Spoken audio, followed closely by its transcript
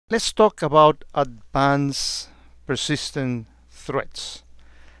Let's talk about advanced persistent threats,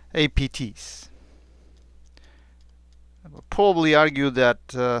 APTs. I will probably argue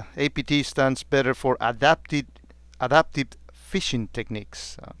that APT stands better for adaptive phishing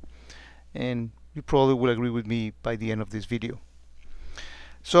techniques, and you probably will agree with me by the end of this video.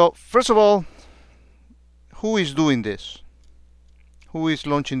 So first of all, who is doing this? Who is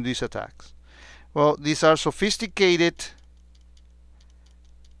launching these attacks? Well, these are sophisticated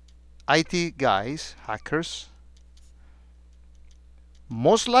IT guys, hackers,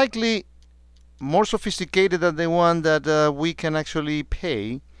 most likely more sophisticated than the one that we can actually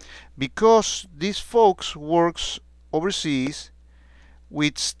pay, because these folks works overseas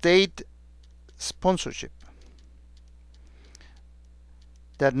with state sponsorship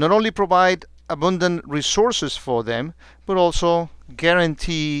that not only provide abundant resources for them, but also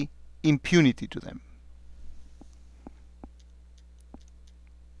guarantee impunity to them.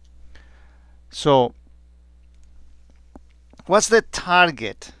 So, what's the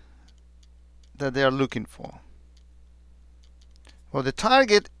target that they are looking for? Well, the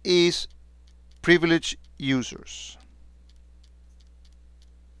target is privileged users.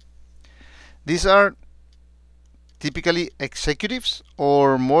 These are typically executives,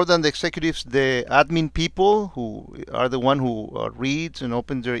 or more than the executives, the admin people who are the one who reads and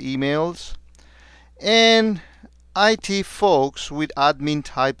opens their emails, and IT folks with admin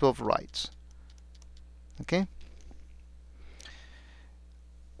type of rights. Okay?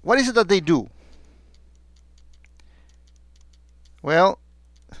 What is it that they do? Well,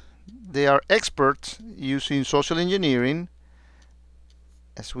 they are experts using social engineering,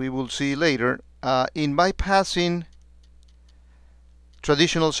 as we will see later, in bypassing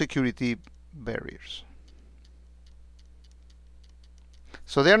traditional security barriers.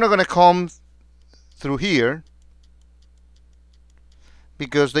 So they're not going to come through here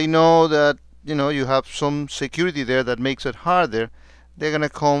because they know that you have some security there that makes it harder. They're going to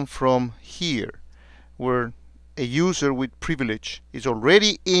come from here, where a user with privilege is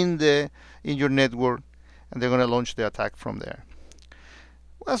already in your network, and they're going to launch the attack from there.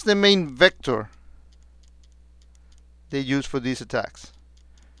 What's the main vector they use for these attacks?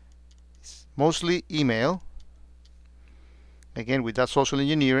 It's mostly email, again with that social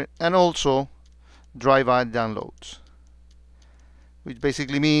engineering, and also drive-by downloads, which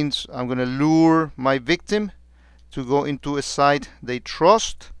basically means I'm going to lure my victim to go into a site they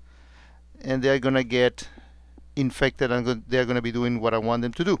trust, and they're going to get infected, and they're going to be doing what I want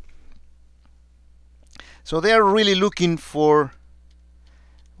them to do. So they are really looking for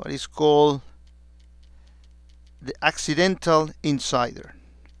what is called the accidental insider.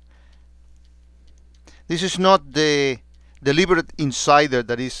 This is not the deliberate insider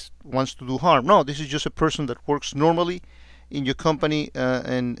that wants to do harm. No, this is just a person that works normally in your company,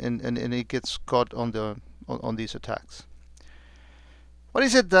 and it gets caught on these attacks. What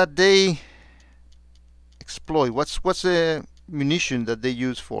is it that they exploit? What's the munition that they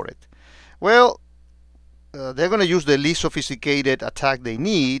use for it? Well, they're going to use the least sophisticated attack they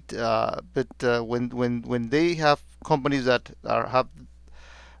need, but when they have companies that have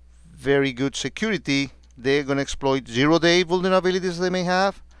very good security, they're going to exploit zero-day vulnerabilities they may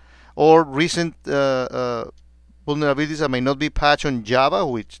have, or recent vulnerabilities that may not be patched on Java,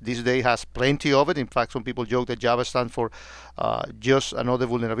 which this day has plenty of it. In fact, some people joke that Java stands for just another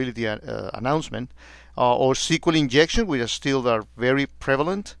vulnerability announcement, or SQL injection, which are still very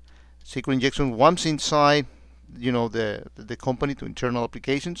prevalent. SQL injection once inside, the company to internal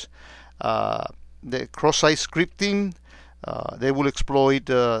applications. The cross-site scripting, they will exploit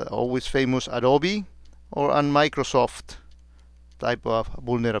always famous Adobe or Microsoft type of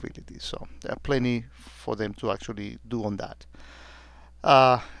vulnerabilities. So there are plenty for them to actually do on that.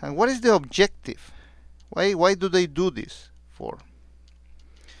 And what is the objective? Why do they do this for?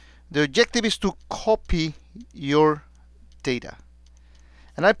 The objective is to copy your data.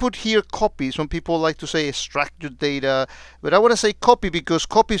 And I put here copy. Some people like to say extract your data, but I want to say copy because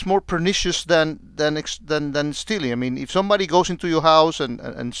copy is more pernicious than stealing. I mean, if somebody goes into your house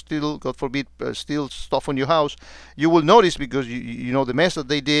and steal, God forbid, steal stuff on your house, you will notice because you know the mess that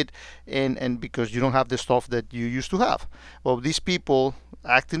they did, and because you don't have the stuff that you used to have. Well, these people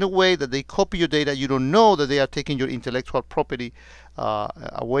act in a way that they copy your data. You don't know that they are taking your intellectual property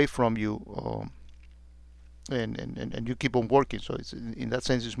away from you. And you keep on working, so it's, in that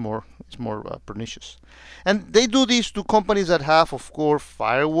sense it's more pernicious. And they do this to companies that have, of course,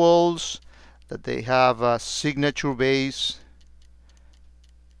 firewalls, that they have signature based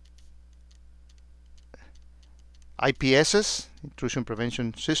IPSs, intrusion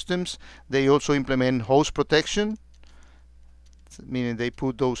prevention systems. They also implement host protection meaning they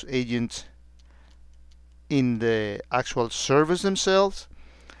put those agents in the actual service themselves.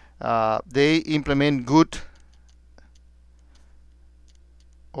 They implement good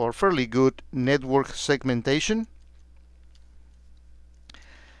or fairly good network segmentation.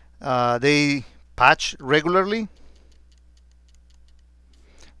 They patch regularly.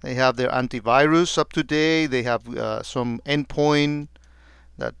 They have their antivirus up to date. They have some endpoint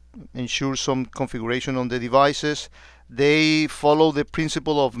that ensures some configuration on the devices. They follow the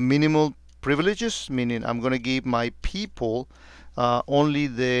principle of minimal privileges, meaning I'm going to give my people only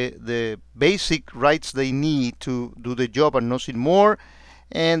the basic rights they need to do the job and nothing more,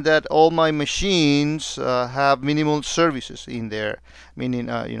 and that all my machines have minimal services in there, meaning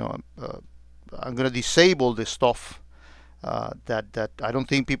I'm going to disable the stuff that I don't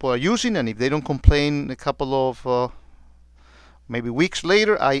think people are using, and if they don't complain a couple of maybe weeks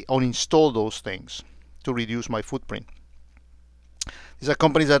later, I uninstall those things to reduce my footprint. These are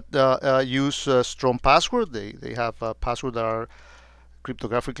companies that use strong passwords. They have passwords that are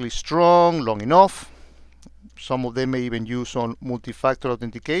cryptographically strong, long enough. Some of them may even use on multi-factor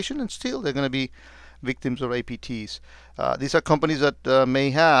authentication, and still they're going to be victims of APTs. These are companies that may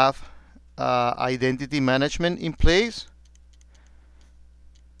have identity management in place.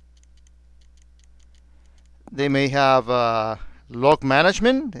 They may have log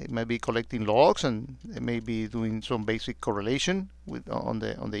management. They may be collecting logs, and they may be doing some basic correlation with on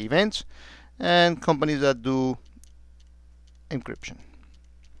the events. And companies that do encryption.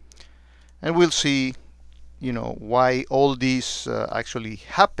 And we'll see, why all this actually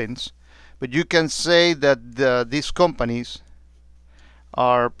happens. But you can say that these companies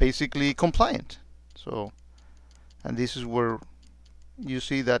are basically compliant. So, and this is where you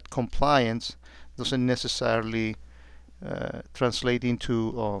see that compliance doesn't necessarily translate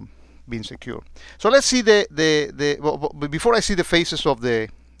into being secure. So let's see well, before I see the phases of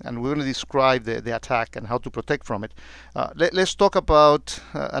and we're going to describe the attack and how to protect from it. Let's talk about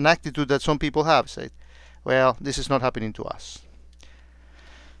an attitude that some people have. Say, well, this is not happening to us.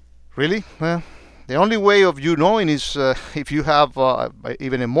 Really? Well, the only way of you knowing is if you have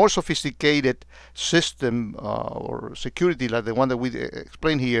even a more sophisticated system or security like the one that we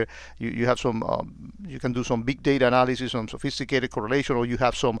explained here. You have some, you can do some big data analysis, some sophisticated correlation, or you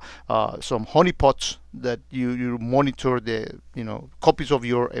have some honeypots that you monitor the copies of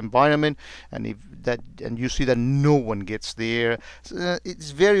your environment, and and you see that no one gets there. So,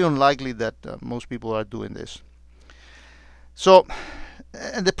 it's very unlikely that most people are doing this. So.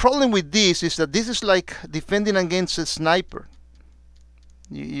 And the problem with this is that this is like defending against a sniper.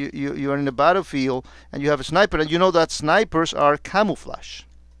 You are in a battlefield and you have a sniper, and you know that snipers are camouflage.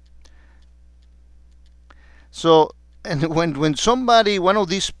 So, and when one of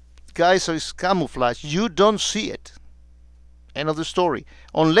these guys is camouflage, you don't see it. End of the story.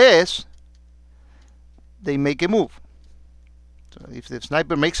 Unless they make a move. So if the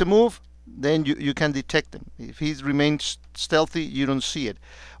sniper makes a move, then you can detect them. If he remains stealthy, you don't see it.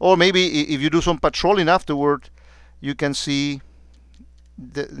 Or maybe if you do some patrolling afterward, you can see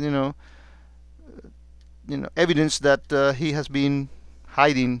the evidence that he has been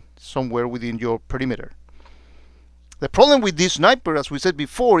hiding somewhere within your perimeter. The problem with this sniper, as we said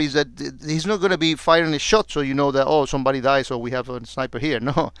before, is that he's not going to be firing a shot so you know that, oh, somebody dies, so we have a sniper here.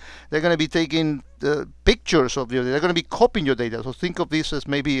 No, they're going to be taking pictures of your data. They're going to be copying your data. So think of this as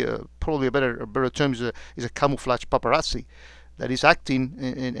maybe probably a better term is a camouflage paparazzi that is acting,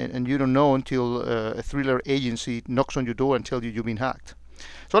 and you don't know until a thriller agency knocks on your door and tells you you've been hacked.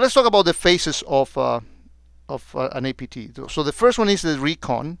 So let's talk about the phases of an APT. So the first one is the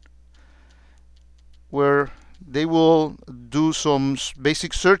recon, where they will do some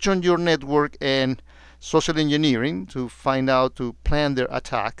basic search on your network and social engineering to find out, to plan their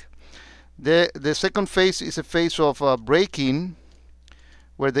attack. The second phase is a phase of break-in,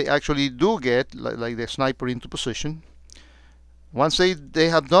 where they actually do get like the sniper into position. Once they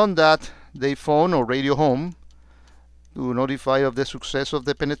have done that, they phone or radio home to notify of the success of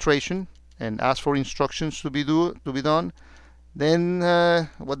the penetration and ask for instructions to be done. Then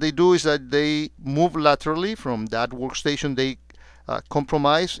what they do is that they move laterally from that workstation they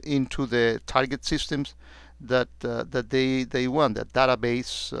compromise into the target systems that they want, that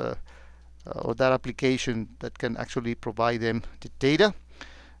database or that application that can actually provide them the data.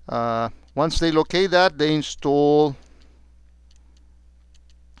 Once they locate that, they install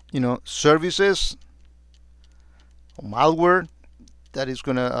services or malware that is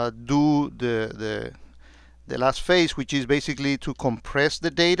going to do the last phase, which is basically to compress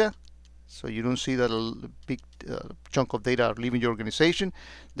the data, so you don't see that a big chunk of data are leaving your organization.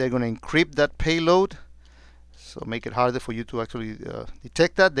 They're going to encrypt that payload, so make it harder for you to actually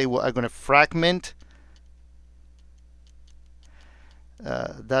detect that. They are going to fragment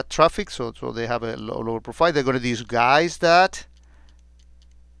that traffic, so they have a lower profile. They're going to disguise that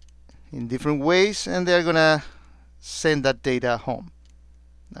in different ways, and they're going to send that data home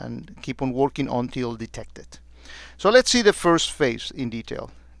and keep on working until detected. So let's see the first phase in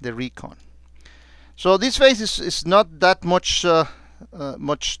detail, the recon. So this phase is not that much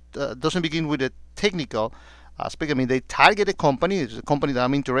doesn't begin with a technical aspect. I mean, they target a company. It's a company that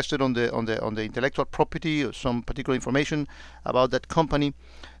I'm interested on the intellectual property or some particular information about that company.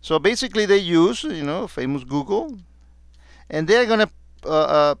 So basically, they use famous Google, and they're gonna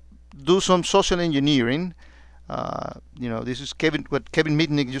do some social engineering. This is what Kevin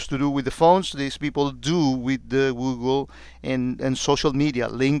Mitnick used to do with the phones. These people do with the Google and social media,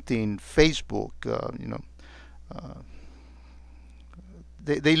 LinkedIn, Facebook.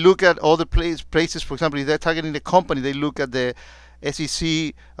 They look at other places. For example, if they're targeting the company, they look at the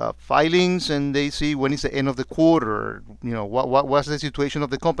SEC filings, and they see when is the end of the quarter. What's the situation of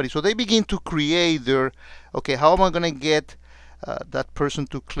the company. So they begin to create their, okay, how am I going to get that person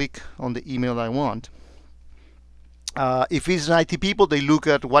to click on the email I want? If it's an IT people, they look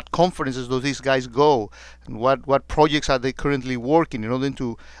at what conferences do these guys go, and what projects are they currently working in order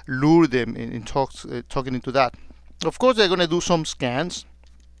to lure them in talking into that. Of course, they're going to do some scans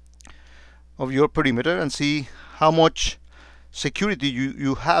of your perimeter and see how much security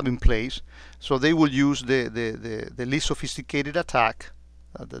you have in place. So they will use the least sophisticated attack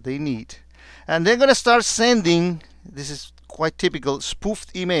that they need, and they're going to start sending, this is quite typical,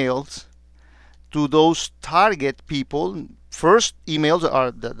 spoofed emails to those target people. First, emails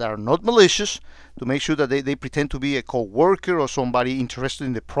that are not malicious, to make sure that they pretend to be a co-worker or somebody interested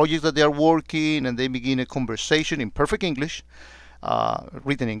in the project that they are working, and they begin a conversation in perfect English,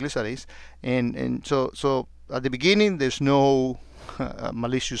 written English that is, and so at the beginning there's no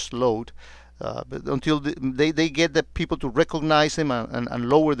malicious load, but until they get the people to recognize them and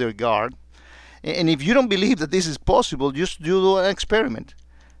lower their guard. And if you don't believe that this is possible, just do an experiment.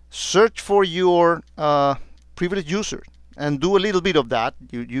 Search for your privileged user and do a little bit of that.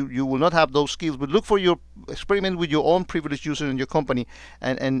 You will not have those skills, but look for your, experiment with your own privileged user in your company,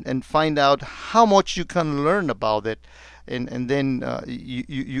 and find out how much you can learn about it, and then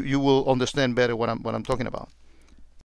you will understand better what I'm talking about.